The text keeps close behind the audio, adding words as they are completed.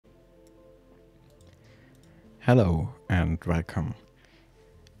Hello and welcome.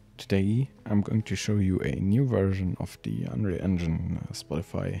 Today I'm going to show you a new version of the Unreal Engine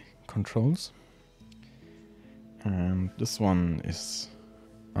Spotify controls. And this one is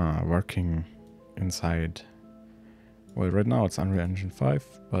working inside, well, right now it's Unreal Engine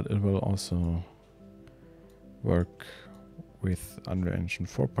 5, but it will also work with Unreal Engine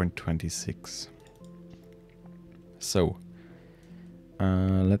 4.26. So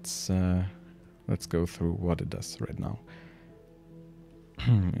let's go through what it does right now.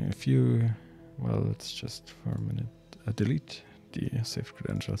 Let's just for a minute delete the saved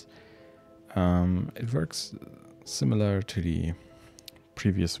credentials. It works similar to the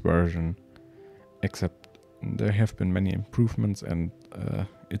previous version, except there have been many improvements, and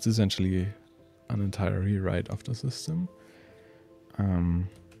it's essentially an entire rewrite of the system.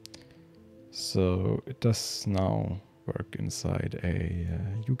 So it does now work inside a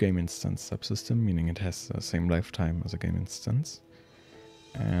uGame instance subsystem, meaning it has the same lifetime as a game instance,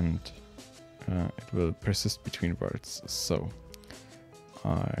 and it will persist between words. So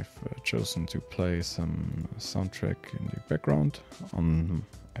I've chosen to play some soundtrack in the background on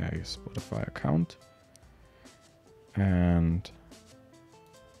a Spotify account, and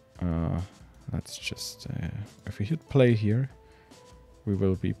let's just if we hit play here, we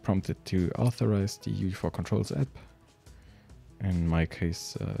will be prompted to authorize the UE4 Controls app. In my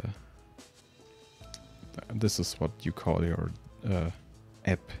case, this is what you call your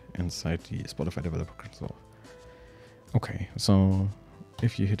app inside the Spotify Developer Console. Okay, so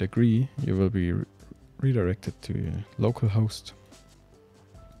if you hit agree, you will be redirected to localhost,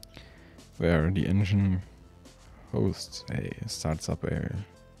 where the engine hosts starts up a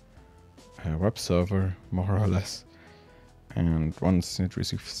web server, more or less. And once it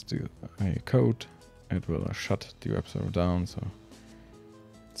receives a code, it will shut the web server down, so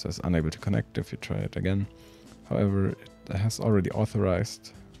it says unable to connect if you try it again. However, it has already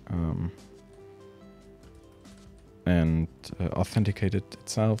authorized and authenticated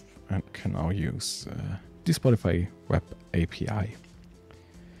itself and can now use the Spotify Web API.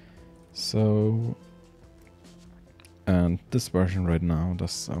 So, and this version right now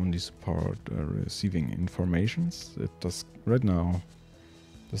does only support receiving informations. It does right now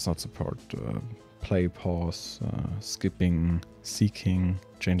does not support play, pause, skipping, seeking,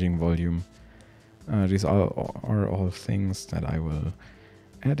 changing volume. These are all things that I will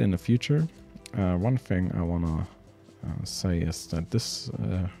add in the future. One thing I wanna say is that this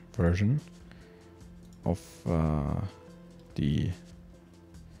version of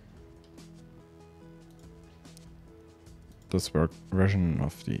version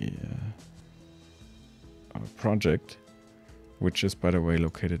of the project, which is, by the way,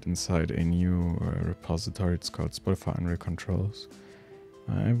 located inside a new repository. It's called Spotify Unreal Controls.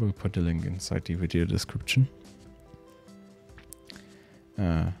 I will put the link inside the video description.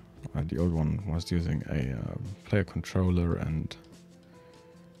 The old one was using a player controller and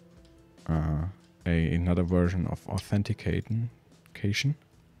another version of authentication.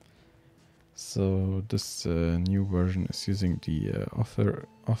 So this new version is using the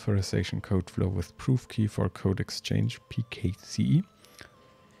authorization code flow with proof key for code exchange, PKCE.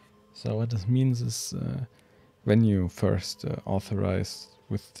 So what this means is when you first authorize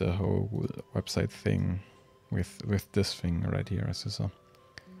with the whole website thing, with this thing right here, as you saw,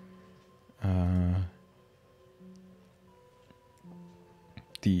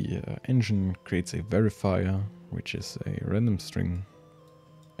 the engine creates a verifier, which is a random string.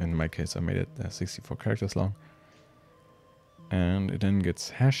 In my case, I made it 64 characters long, and it then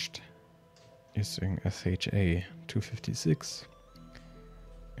gets hashed using SHA-256,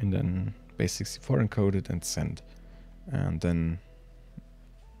 and then base64 encoded and sent. And then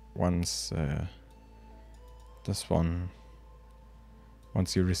once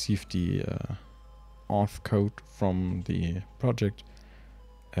you receive the auth code from the project,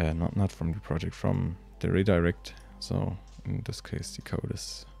 not from the project, from the redirect. So in this case, the code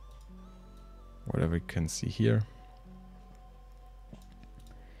is whatever you can see here.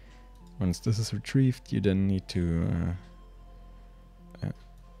 Once this is retrieved, you then need to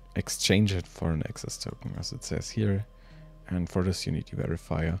exchange it for an access token, as it says here. And for this, you need the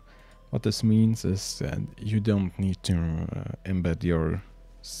verifier. What this means is that you don't need to embed your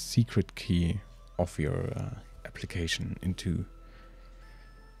secret key of your application into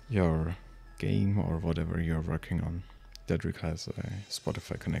your game or whatever you're working on that requires a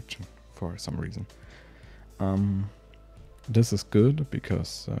Spotify connection for some reason. This is good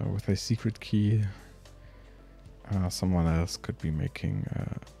because with a secret key, someone else could be making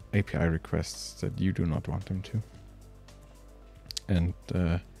API requests that you do not want them to, and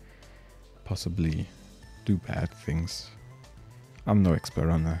possibly do bad things. I'm no expert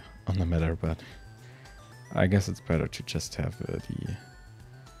on the matter, but I guess it's better to just have the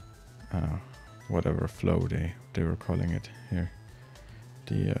whatever flow they were calling it here,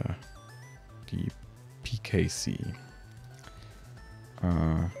 the PKC.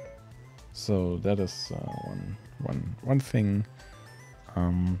 So that is one thing.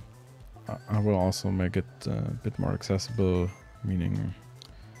 I will also make it a bit more accessible, meaning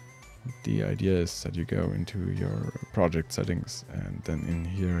the idea is that you go into your project settings, and then in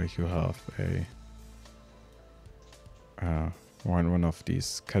here you have one of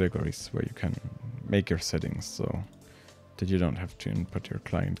these categories where you can make your settings so that you don't have to input your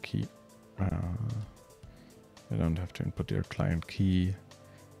client key.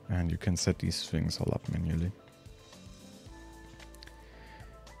 And you can set these things all up manually.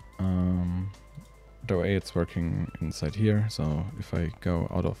 The way it's working inside here, so if I go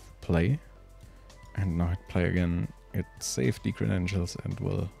out of play and now hit play again, it saves the credentials and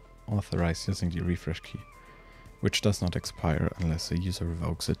will authorize using the refresh key, which does not expire unless a user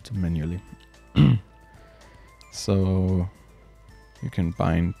revokes it manually. So you can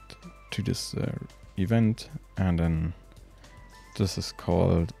bind to this event, and then this is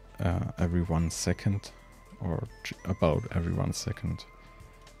called every 1 second, or about every 1 second.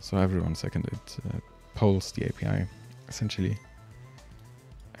 So every 1 second it polls the API essentially,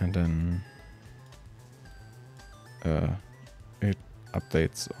 and then it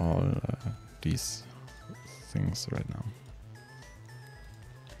updates all these things right now.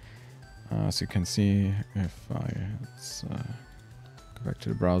 As you can see, if let's go back to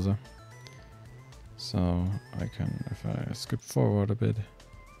the browser. So I can, if I skip forward a bit,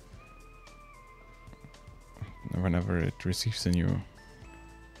 whenever it receives a new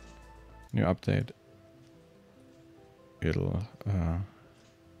update, it'll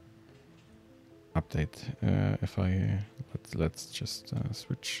update. If I let's just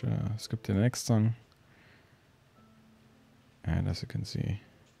skip to the next song, and as you can see,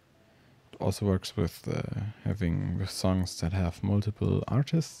 it also works with having songs that have multiple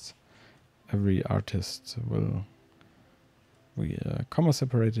artists. Every artist will be comma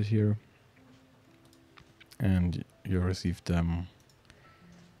separated here, and you receive them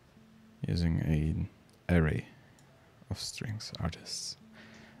using an array of strings artists.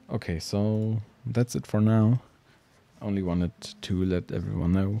 Okay, so that's it for now. Only wanted to let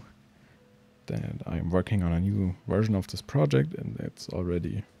everyone know that I'm working on a new version of this project, and it's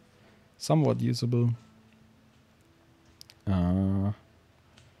already somewhat usable.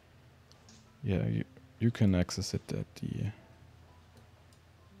 Yeah, you can access it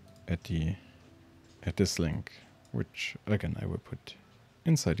at this link, which again I will put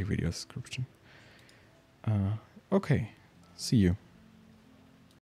inside the video description. Okay, see you.